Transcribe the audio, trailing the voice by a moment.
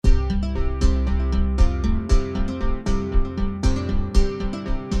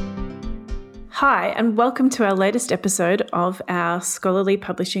Hi, and welcome to our latest episode of our Scholarly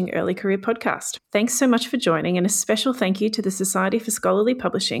Publishing Early Career podcast. Thanks so much for joining, and a special thank you to the Society for Scholarly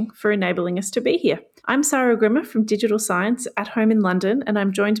Publishing for enabling us to be here. I'm Sarah Grimmer from Digital Science at home in London, and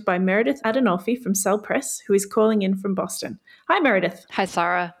I'm joined by Meredith Adinolfi from Cell Press, who is calling in from Boston. Hi, Meredith. Hi,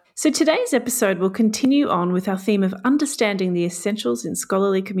 Sarah. So today's episode will continue on with our theme of understanding the essentials in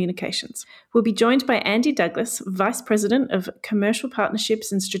scholarly communications. We'll be joined by Andy Douglas, Vice President of Commercial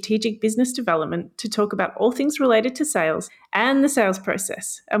Partnerships and Strategic Business Development, to talk about all things related to sales and the sales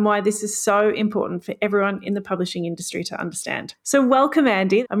process and why this is so important for everyone in the publishing industry to understand. So welcome,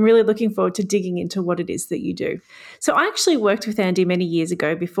 Andy. I'm really looking forward to digging into what it is that you do. So I actually worked with Andy many years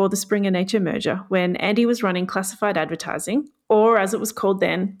ago before the Springer Nature merger, when Andy was running classified advertising, or as it was called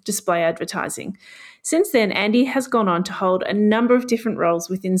then, display advertising. Since then, Andy has gone on to hold a number of different roles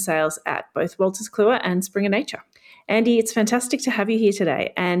within sales at both Wolters Kluwer and Springer Nature. Andy, it's fantastic to have you here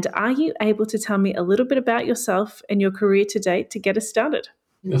today. And are you able to tell me a little bit about yourself and your career to date to get us started?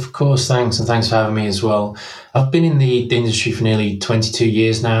 Of course, thanks. And thanks for having me as well. I've been in the industry for nearly 22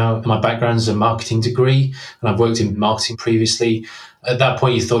 years now. My background is a marketing degree, and I've worked in marketing previously. At that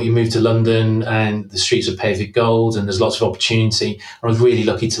point, you thought you moved to London and the streets are paved with gold and there's lots of opportunity. I was really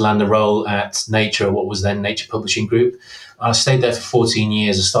lucky to land a role at Nature, what was then Nature Publishing Group. I stayed there for 14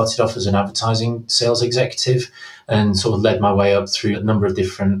 years. I started off as an advertising sales executive and sort of led my way up through a number of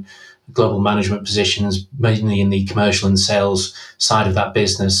different global management positions, mainly in the commercial and sales side of that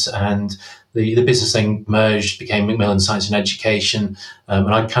business. And the business then merged, became Macmillan Science and Education.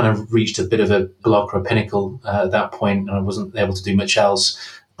 And I kind of reached a bit of a block or a pinnacle at that point, and I wasn't able to do much else.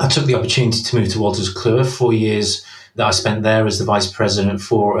 I took the opportunity to move to Wolters Kluwer. 4 years that I spent there as the vice president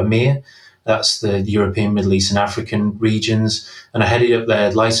for EMEA. That's the European, Middle East and African regions. And I headed up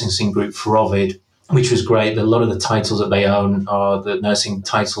their licensing group for Ovid, which was great. A lot of the titles that they own are the nursing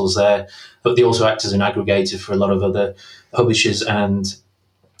titles there, but they also act as an aggregator for a lot of other publishers and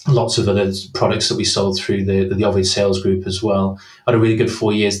lots of other products that we sold through the Ovid sales group as well. I had a really good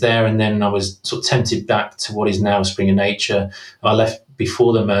 4 years there, and then I was sort of tempted back to what is now Springer Nature. I left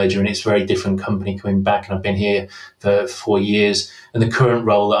before the merger, and it's a very different company coming back, and I've been here for 4 years. And the current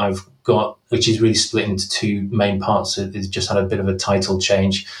role that I've got, which is really split into two main parts, it's just had a bit of a title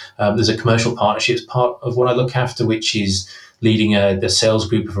change. There's a commercial partnerships part of what I look after, which is leading a sales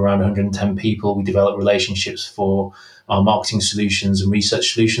group of around 110 people. We develop relationships for our marketing solutions and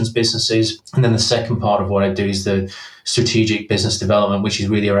research solutions businesses. And then the second part of what I do is the strategic business development, which is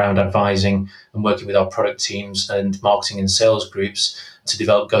really around advising and working with our product teams and marketing and sales groups to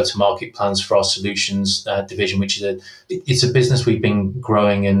develop go-to-market plans for our solutions division, which is it's a business we've been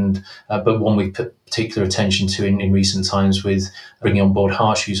growing and but one we've put particular attention to in recent times with bringing on board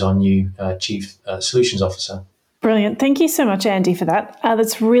Harsh, who's our new Chief Solutions Officer. Brilliant. Thank you so much, Andy, for that.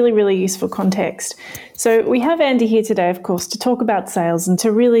 That's really, really useful context. So we have Andy here today, of course, to talk about sales and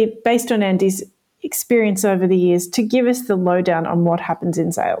to really, based on Andy's experience over the years, to give us the lowdown on what happens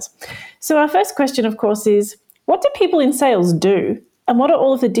in sales. So our first question, of course, is what do people in sales do? And what are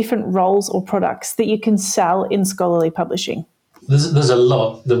all of the different roles or products that you can sell in scholarly publishing? There's a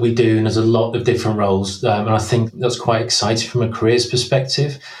lot that we do, and there's a lot of different roles, and I think that's quite exciting from a careers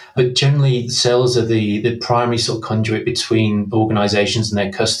perspective. But generally, sales are the primary sort of conduit between organisations and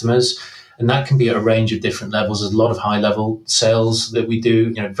their customers, and that can be at a range of different levels. There's a lot of high-level sales that we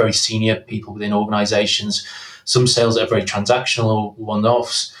do, very senior people within organisations. Some sales that are very transactional or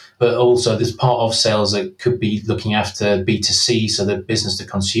one-offs, but also there's part of sales that could be looking after B2C, so the business to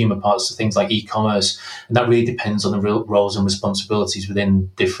consumer parts, so things like e-commerce. And that really depends on the real roles and responsibilities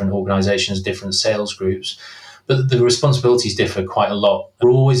within different organizations, different sales groups. But the responsibilities differ quite a lot.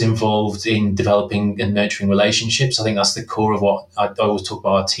 We're always involved in developing and nurturing relationships. I think that's the core of what I always talk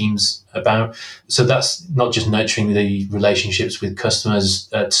about our teams about. So that's not just nurturing the relationships with customers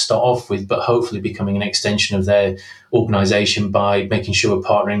to start off with, but hopefully becoming an extension of their organization by making sure we're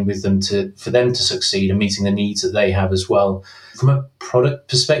partnering with them for them to succeed and meeting the needs that they have as well. From a product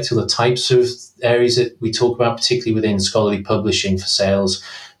perspective, the types of areas that we talk about, particularly within scholarly publishing for sales,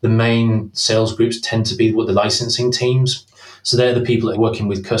 the main sales groups tend to be the licensing teams. So they're the people that are working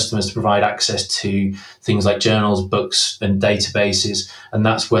with customers to provide access to things like journals, books, and databases. And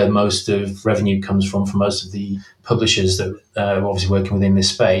that's where most of revenue comes from for most of the publishers that are obviously working within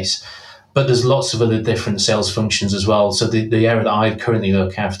this space. But there's lots of other different sales functions as well. So the area that I currently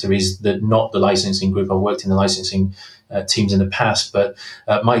look after is not the licensing group. I've worked in the licensing teams in the past, but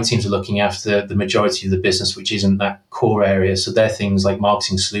my teams are looking after the majority of the business, which isn't that core area. So they're things like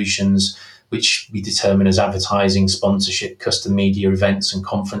marketing solutions, which we determine as advertising, sponsorship, custom media, events and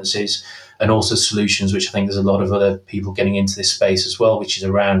conferences, and also solutions, which I think there's a lot of other people getting into this space as well, which is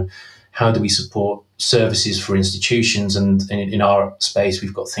around how do we support services for institutions? And in our space,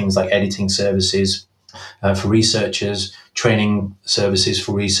 we've got things like editing services for researchers, training services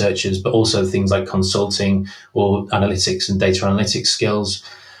for researchers, but also things like consulting or analytics and data analytics skills.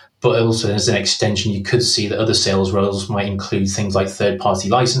 But also, as an extension, you could see that other sales roles might include things like third-party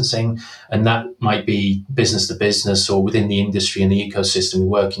licensing, and that might be business to business or within the industry and the ecosystem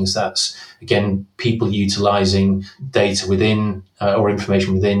we're working. So that's, again, people utilizing data within or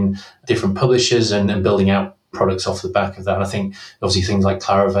information within different publishers and building out products off the back of that. And I think, obviously, things like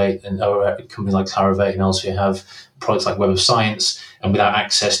Clarivate and companies like Clarivate and Elsevier have products like Web of Science, and without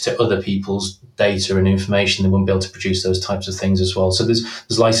access to other people's data and information, they wouldn't be able to produce those types of things as well. So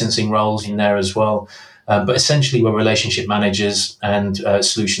there's licensing roles in there as well. But essentially, we're relationship managers and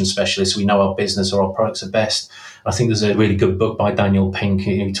solution specialists. We know our business or our products are best. I think there's a really good book by Daniel Pink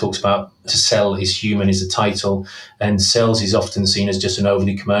who talks about to sell is human is the title, and sales is often seen as just an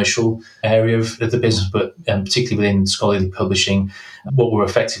overly commercial area of the business, but particularly within scholarly publishing, what we're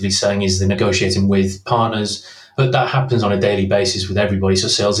effectively saying is they're negotiating with partners. But that happens on a daily basis with everybody. So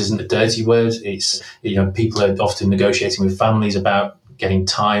sales isn't a dirty word. It's, people are often negotiating with families about getting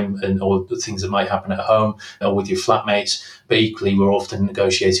time or the things that might happen at home or with your flatmates. But equally, we're often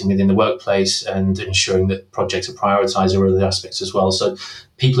negotiating within the workplace and ensuring that projects are prioritised or other aspects as well. So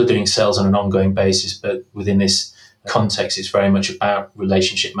people are doing sales on an ongoing basis, but within this context, it's very much about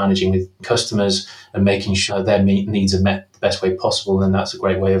relationship managing with customers and making sure their needs are met the best way possible. And that's a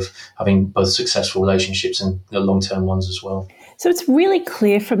great way of having both successful relationships and long-term ones as well. So it's really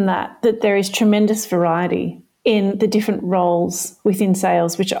clear from that there is tremendous variety in the different roles within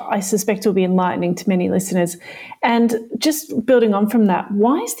sales, which I suspect will be enlightening to many listeners. And just building on from that,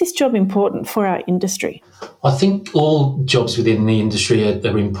 why is this job important for our industry? I think all jobs within the industry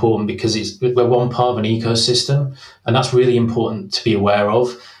are important because we're one part of an ecosystem, and that's really important to be aware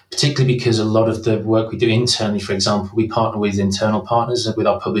of, particularly because a lot of the work we do internally, for example, we partner with internal partners, with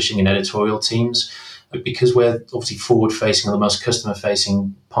our publishing and editorial teams, because we're obviously forward-facing or the most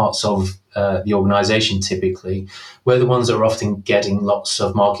customer-facing parts of the organisation typically. We're the ones that are often getting lots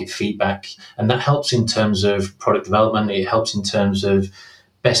of market feedback, and that helps in terms of product development. It helps in terms of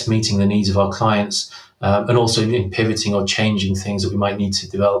best meeting the needs of our clients, and also in pivoting or changing things that we might need to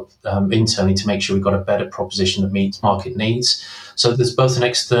develop internally to make sure we've got a better proposition that meets market needs. So there's both an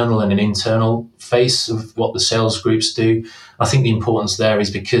external and an internal face of what the sales groups do. I think the importance there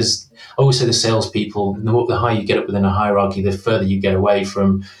is because I always say the salespeople, the higher you get up within a hierarchy, the further you get away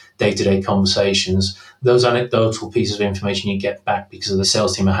from day-to-day conversations. Those anecdotal pieces of information you get back because of the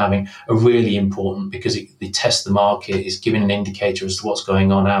sales team are having are really important because they test the market, is giving an indicator as to what's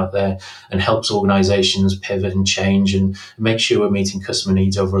going on out there and helps organizations pivot and change and make sure we're meeting customer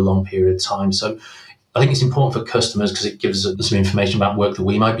needs over a long period of time. So I think it's important for customers because it gives us some information about work that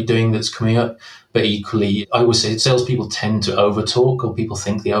we might be doing that's coming up. But equally, I always say salespeople tend to overtalk, or people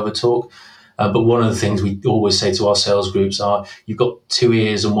think they overtalk. But one of the things we always say to our sales groups are, you've got 2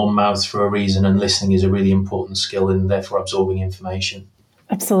 ears and 1 mouth for a reason, and listening is a really important skill and therefore absorbing information.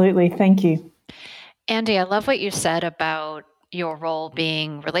 Absolutely. Thank you. Andy, I love what you said about your role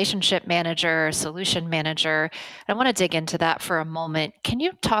being relationship manager, solution manager. I want to dig into that for a moment. Can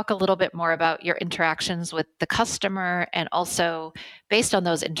you talk a little bit more about your interactions with the customer and also, based on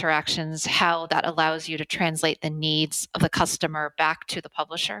those interactions, how that allows you to translate the needs of the customer back to the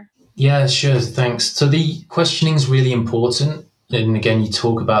publisher? Yeah, sure. Thanks. So the questioning is really important. And again, we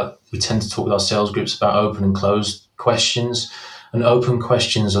tend to talk with our sales groups about open and closed questions. And open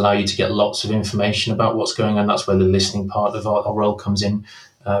questions allow you to get lots of information about what's going on. That's where the listening part of our role comes in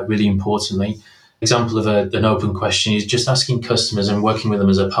really importantly. Example of an open question is just asking customers and working with them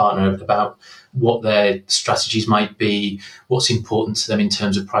as a partner about what their strategies might be, what's important to them in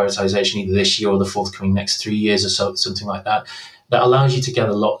terms of prioritization, either this year or the forthcoming next 3 years or so, something like that. That allows you to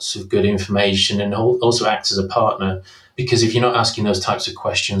gather lots of good information and also acts as a partner. Because if you're not asking those types of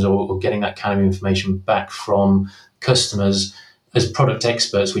questions or getting that kind of information back from customers, as product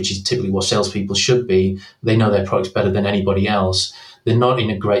experts, which is typically what salespeople should be, they know their products better than anybody else. They're not in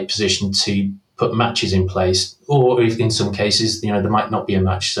a great position to put matches in place, or if in some cases, there might not be a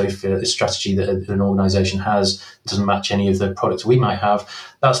match. So if a strategy that an organization has doesn't match any of the products we might have,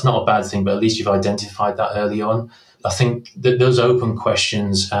 that's not a bad thing, but at least you've identified that early on. I think that those open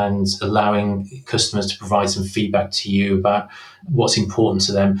questions and allowing customers to provide some feedback to you about what's important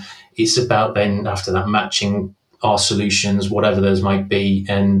to them, it's about then after that matching our solutions, whatever those might be,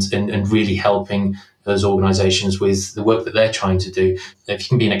 and really helping those organizations with the work that they're trying to do. If you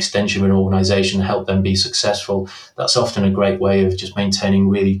can be an extension of an organization and help them be successful, that's often a great way of just maintaining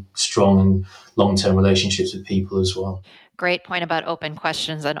really strong and long-term relationships with people as well. Great point about open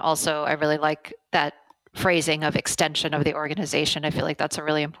questions. And also, I really like that phrasing of extension of the organization. I feel like that's a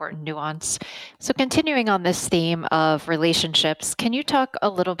really important nuance. So, continuing on this theme of relationships, can you talk a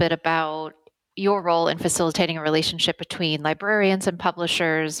little bit about your role in facilitating a relationship between librarians and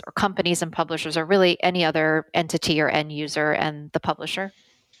publishers, or companies and publishers, or really any other entity or end user and the publisher?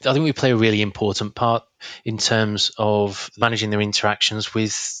 I think we play a really important part in terms of managing their interactions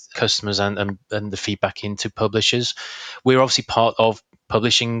with customers and the feedback into publishers. We're obviously part of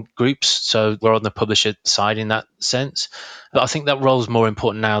publishing groups, so we're on the publisher side in that sense. But I think that role is more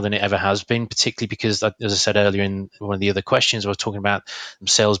important now than it ever has been, particularly because, as I said earlier in one of the other questions, I was talking about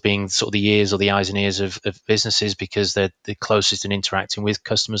sales being sort of the ears or the eyes and ears of businesses because they're the closest in interacting with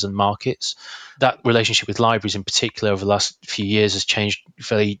customers and markets. That relationship with libraries in particular over the last few years has changed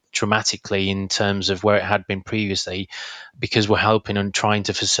very dramatically in terms of where it had been previously, because we're helping and trying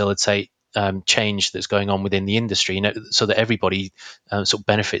to facilitate change that's going on within the industry, so that everybody sort of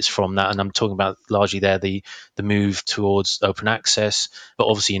benefits from that. And I'm talking about largely there the move towards open access, but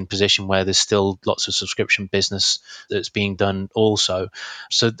obviously in a position where there's still lots of subscription business that's being done also.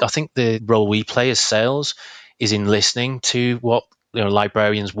 So I think the role we play as sales is in listening to what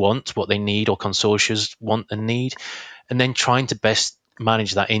librarians want, what they need, or consortia want and need, and then trying to best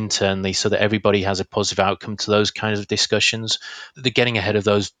manage that internally so that everybody has a positive outcome to those kinds of discussions. The getting ahead of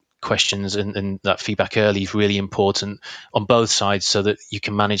those questions and that feedback early is really important on both sides so that you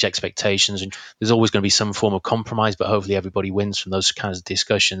can manage expectations. And there's always going to be some form of compromise, but hopefully everybody wins from those kinds of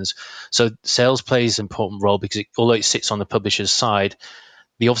discussions. So sales plays an important role because although it sits on the publisher's side,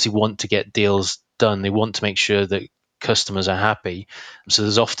 they obviously want to get deals done. They want to make sure that customers are happy. So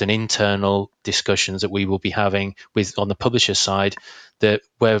there's often internal discussions that we will be having with on the publisher side that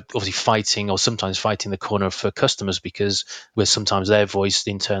we're obviously fighting or sometimes fighting the corner for customers because we're sometimes their voice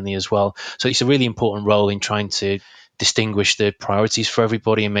internally as well. So it's a really important role in trying to distinguish the priorities for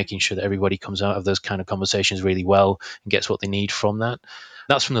everybody and making sure that everybody comes out of those kind of conversations really well and gets what they need from that.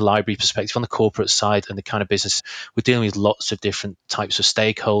 That's from the library perspective. On the corporate side and the kind of business, we're dealing with lots of different types of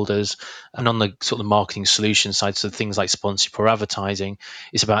stakeholders. And on the sort of marketing solution side, so things like sponsorship or advertising,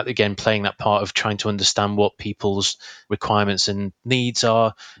 it's about, again, playing that part of trying to understand what people's requirements and needs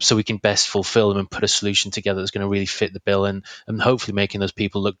are so we can best fulfill them and put a solution together that's going to really fit the bill and hopefully making those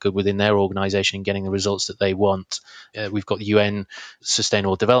people look good within their organization and getting the results that they want. We've got UN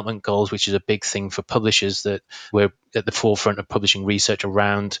Sustainable Development Goals, which is a big thing for publishers, that we're at the forefront of publishing research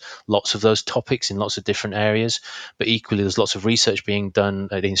around lots of those topics in lots of different areas. But equally, there's lots of research being done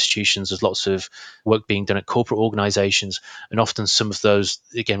at institutions. There's lots of work being done at corporate organizations. And often some of those,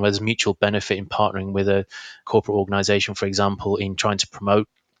 again, where there's mutual benefit in partnering with a corporate organization, for example, in trying to promote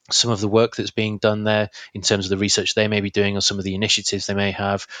some of the work that's being done there in terms of the research they may be doing or some of the initiatives they may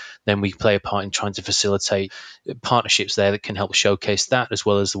have, then we play a part in trying to facilitate partnerships there that can help showcase that as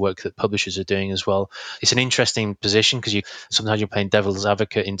well as the work that publishers are doing as well. It's an interesting position because sometimes you're playing devil's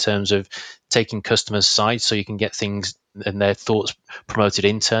advocate in terms of taking customers' side so you can get things and their thoughts promoted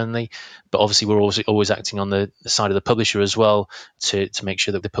internally. But obviously we're always acting on the side of the publisher as well to make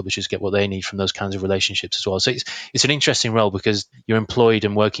sure that the publishers get what they need from those kinds of relationships as well. So it's an interesting role because you're employed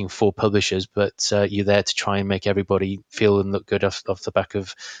and working for publishers, but you're there to try and make everybody feel and look good off the back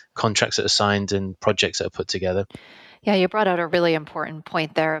of contracts that are signed and projects that are put together. Yeah, you brought out a really important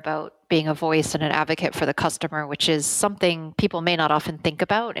point there about being a voice and an advocate for the customer, which is something people may not often think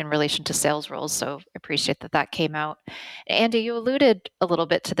about in relation to sales roles. So I appreciate that came out. Andy, you alluded a little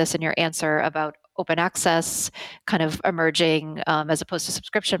bit to this in your answer about open access kind of emerging as opposed to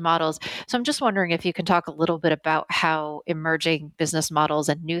subscription models. So I'm just wondering if you can talk a little bit about how emerging business models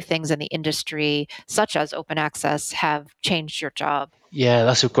and new things in the industry, such as open access, have changed your job. Yeah,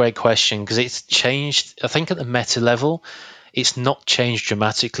 that's a great question because it's changed. I think at the meta level, it's not changed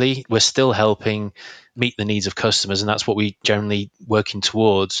dramatically. We're still helping meet the needs of customers, and that's what we generally working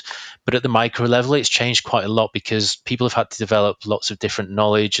towards. But at the micro level, it's changed quite a lot because people have had to develop lots of different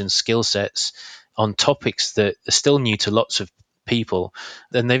knowledge and skill sets on topics that are still new to lots of people,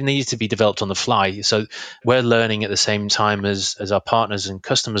 then they've needed to be developed on the fly. So we're learning at the same time as our partners and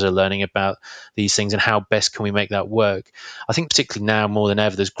customers are learning about these things and how best can we make that work. I think particularly now more than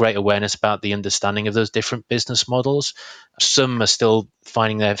ever, there's great awareness about the understanding of those different business models. Some are still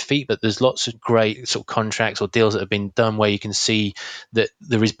finding their feet, but there's lots of great sort of contracts or deals that have been done where you can see that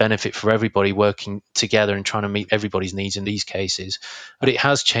there is benefit for everybody working together and trying to meet everybody's needs in these cases. But it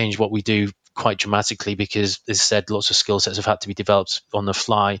has changed what we do quite dramatically because, as I said, lots of skill sets have had to be developed on the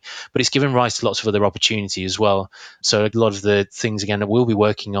fly, but it's given rise to lots of other opportunity as well. So a lot of the things, again, that we'll be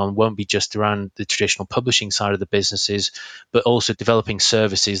working on won't be just around the traditional publishing side of the businesses, but also developing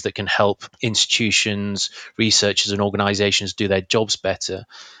services that can help institutions, researchers and organizations do their jobs better.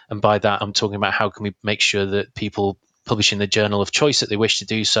 And by that, I'm talking about how can we make sure that people publish in the journal of choice that they wish to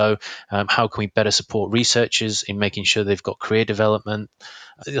do so. How can we better support researchers in making sure they've got career development?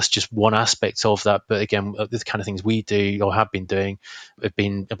 That's just one aspect of that. But again, the kind of things we do or have been doing have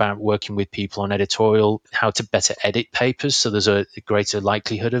been about working with people on editorial, how to better edit papers. So there's a greater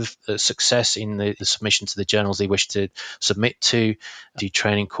likelihood of success in the submission to the journals they wish to submit to, do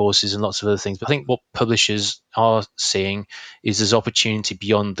training courses and lots of other things. But I think what publishers are seeing is there's opportunity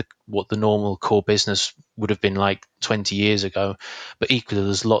beyond what the normal core business would have been like 20 years ago. But equally,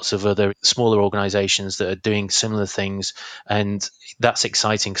 there's lots of other smaller organizations that are doing similar things. And that's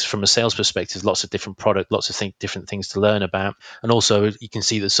exciting because from a sales perspective, lots of different product, lots of different things to learn about. And also you can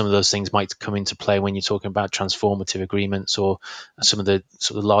see that some of those things might come into play when you're talking about transformative agreements or some of the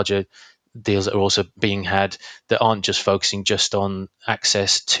sort of larger deals that are also being had that aren't just focusing just on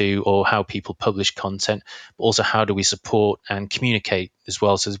access to or how people publish content, but also how do we support and communicate as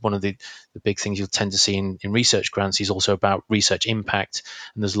well. So one of the big things you'll tend to see in research grants is also about research impact.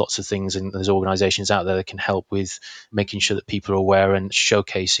 And there's lots of things and there's organizations out there that can help with making sure that people are aware and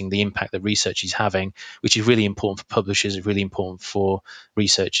showcasing the impact that research is having, which is really important for publishers, it's really important for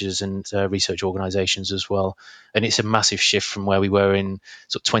researchers and research organizations as well. And it's a massive shift from where we were in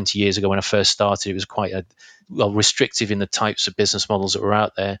sort of 20 years ago when I first started. It was quite restrictive in the types of business models that were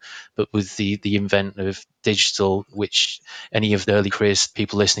out there. But with the invent of digital, which any of the early careers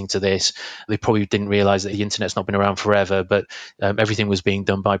people listening to this, they probably didn't realize that the internet's not been around forever, but everything was being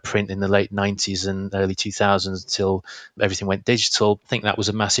done by print in the late 90s and early 2000s until everything went digital. I think that was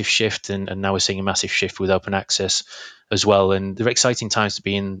a massive shift, and now we're seeing a massive shift with open access as well. And they're exciting times to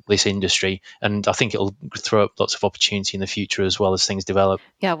be in this industry, and I think it'll throw up lots of opportunity in the future as well as things develop.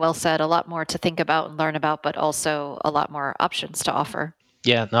 Yeah, well said. A lot more to think about and learn about, but also a lot more options to offer.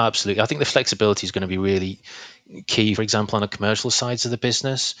 Yeah, no, absolutely. I think the flexibility is going to be really key. For example, on the commercial sides of the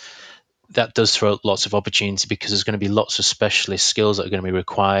business, that does throw up lots of opportunity because there's going to be lots of specialist skills that are going to be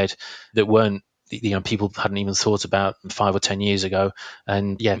required that weren't, people hadn't even thought about 5 or 10 years ago.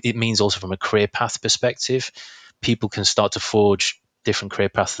 And yeah, it means also from a career path perspective, people can start to forge different career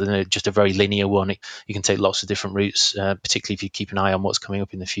paths than just a very linear one. You can take lots of different routes, particularly if you keep an eye on what's coming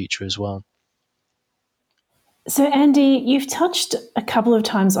up in the future as well. So, Andy, you've touched a couple of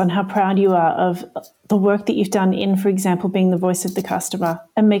times on how proud you are of the work that you've done in, for example, being the voice of the customer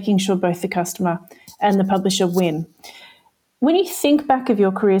and making sure both the customer and the publisher win. When you think back of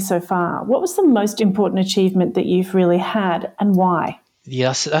your career so far, what was the most important achievement that you've really had and why?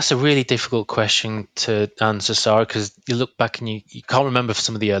 Yes, that's a really difficult question to answer, Sarah, because you look back and you can't remember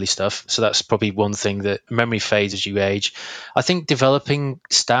some of the early stuff. So that's probably one thing, that memory fades as you age. I think developing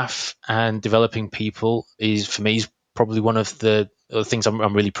staff and developing people is, for me, is probably one of the things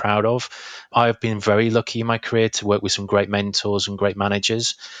I'm really proud of. I've been very lucky in my career to work with some great mentors and great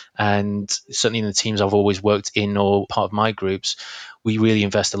managers. And certainly in the teams I've always worked in or part of my groups, we really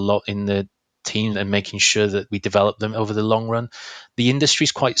invest a lot in the team and making sure that we develop them over the long run. The industry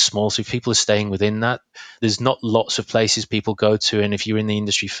is quite small, so if people are staying within that, there's not lots of places people go to. And if you're in the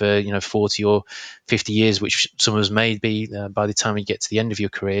industry for 40 or 50 years, which some of us may be by the time you get to the end of your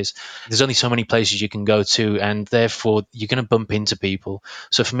careers, there's only so many places you can go to, and therefore you're going to bump into people.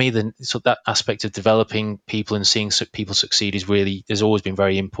 So for me, that aspect of developing people and seeing people succeed has always been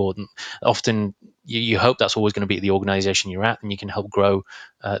very important. Often you hope that's always going to be the organization you're at and you can help grow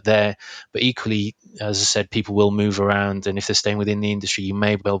there. But equally, as I said, people will move around, and if they're staying within the industry, you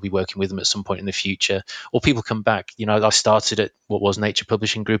may well be working with them at some point in the future, or people come back. I started at what was Nature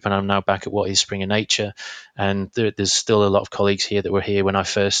Publishing Group, and I'm now back at what is Springer Nature, and there's still a lot of colleagues here that were here when I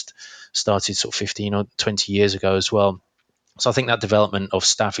first started sort of 15 or 20 years ago as well. So I think that development of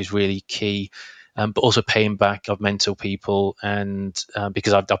staff is really key. But also paying back. I've mentored people, and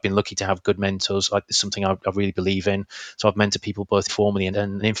because I've been lucky to have good mentors, it's something I really believe in. So I've mentored people both formally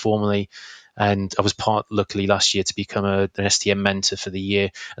and informally. And I was luckily last year to become an STM mentor for the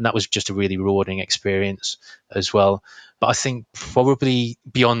year, and that was just a really rewarding experience as well. But I think probably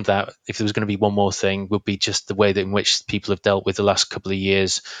beyond that, if there was going to be one more thing, would be just the way that in which people have dealt with the last couple of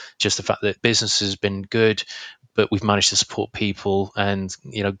years. Just the fact that business has been good, but we've managed to support people and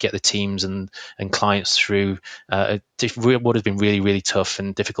get the teams and clients through what has been really, really tough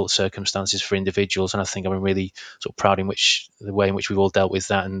and difficult circumstances for individuals. And I think I'm really sort of proud the way in which we've all dealt with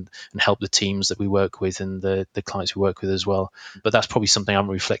that and helped the teams that we work with and the clients we work with as well. But that's probably something I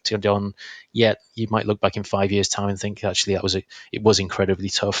haven't reflected on yet. You might look back in 5 years' time and think actually it was incredibly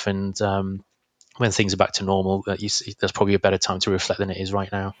tough, and when things are back to normal, that's probably a better time to reflect than it is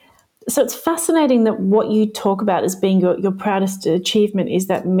right now. So it's fascinating that what you talk about as being your proudest achievement is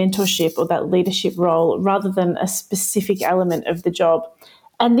that mentorship or that leadership role rather than a specific element of the job.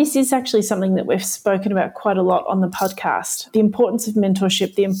 And this is actually something that we've spoken about quite a lot on the podcast, the importance of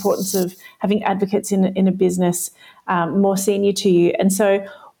mentorship, the importance of having advocates in a business more senior to you. And so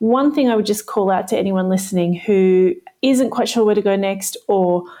one thing I would just call out to anyone listening who isn't quite sure where to go next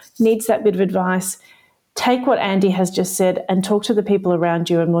or needs that bit of advice, take what Andy has just said and talk to the people around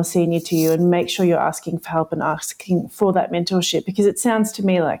you and more senior to you and make sure you're asking for help and asking for that mentorship, because it sounds to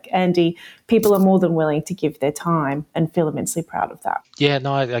me like, Andy, people are more than willing to give their time and feel immensely proud of that. Yeah,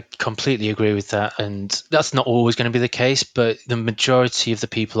 no, I completely agree with that. And that's not always going to be the case, but the majority of the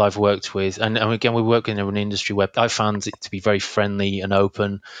people I've worked with, and again, we work in an industry where I found it to be very friendly and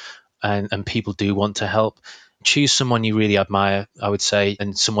open, and people do want to help. Choose someone you really admire, I would say,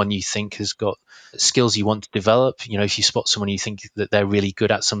 and someone you think has got skills you want to develop. If you spot someone you think that they're really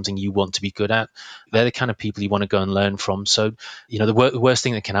good at something you want to be good at, they're the kind of people you want to go and learn from. So, the worst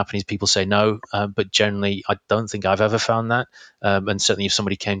thing that can happen is people say no, but generally, I don't think I've ever found that. And certainly if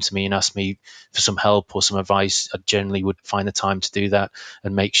somebody came to me and asked me for some help or some advice, I generally would find the time to do that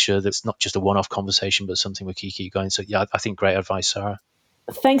and make sure that it's not just a one-off conversation, but something we keep going. So yeah, I think great advice, Sarah.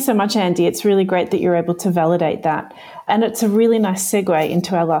 Thanks so much, Andy. It's really great that you're able to validate that. And it's a really nice segue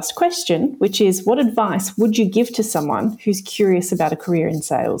into our last question, which is, what advice would you give to someone who's curious about a career in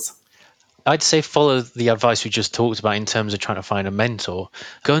sales? I'd say follow the advice we just talked about in terms of trying to find a mentor.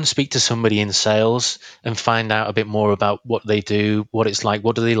 Go and speak to somebody in sales and find out a bit more about what they do, what it's like,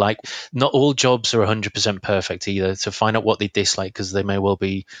 what do they like. Not all jobs are 100% perfect either, so find out what they dislike, because there may well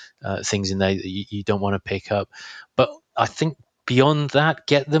be things in there that you don't want to pick up. But I think beyond that,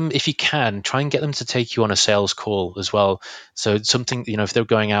 get them, if you can, try and get them to take you on a sales call as well. So something, if they're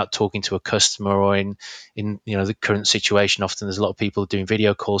going out talking to a customer or in the current situation, often there's a lot of people doing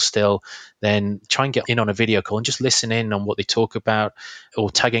video calls still, then try and get in on a video call and just listen in on what they talk about, or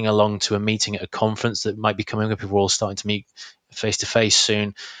tagging along to a meeting at a conference that might be coming up if we're all starting to meet face-to-face soon.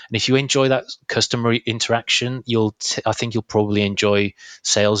 And if you enjoy that customer interaction, I think you'll probably enjoy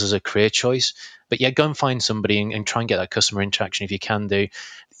sales as a career choice. But yeah, go and find somebody and try and get that customer interaction if you can do.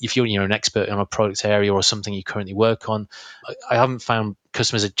 If you're an expert on a product area or something you currently work on, I haven't found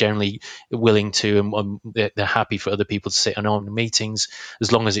customers are generally willing to, and they're happy for other people to sit on meetings,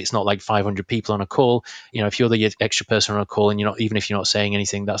 as long as it's not like 500 people on a call. If you're the extra person on a call and even if you're not saying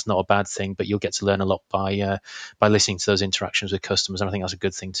anything, that's not a bad thing, but you'll get to learn a lot by listening to those interactions with customers. And I think that's a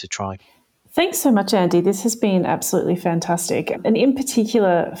good thing to try. Thanks so much, Andy. This has been absolutely fantastic. And in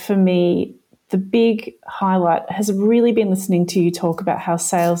particular for me, the big highlight has really been listening to you talk about how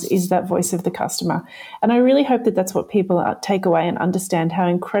sales is that voice of the customer. And I really hope that that's what people take away and understand how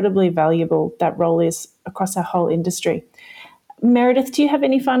incredibly valuable that role is across our whole industry. Meredith, do you have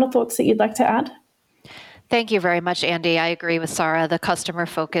any final thoughts that you'd like to add? Thank you very much, Andy. I agree with Sarah. The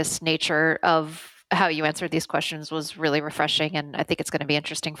customer-focused nature of how you answered these questions was really refreshing, and I think it's going to be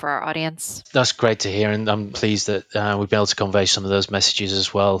interesting for our audience. That's great to hear, and I'm pleased that we've been able to convey some of those messages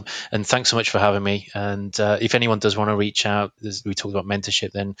as well. And thanks so much for having me. And if anyone does want to reach out, we talked about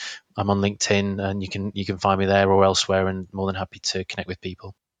mentorship, then I'm on LinkedIn, and you can find me there or elsewhere, and more than happy to connect with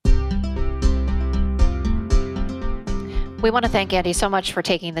people. We want to thank Andy so much for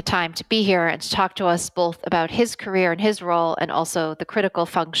taking the time to be here and to talk to us both about his career and his role, and also the critical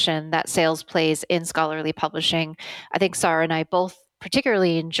function that sales plays in scholarly publishing. I think Sarah and I both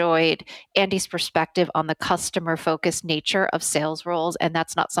particularly enjoyed Andy's perspective on the customer-focused nature of sales roles, and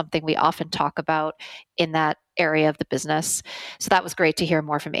that's not something we often talk about in that area of the business. So that was great to hear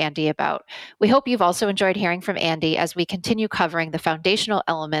more from Andy about. We hope you've also enjoyed hearing from Andy as we continue covering the foundational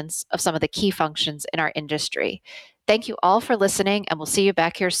elements of some of the key functions in our industry. Thank you all for listening, and we'll see you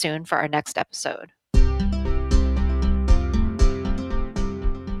back here soon for our next episode.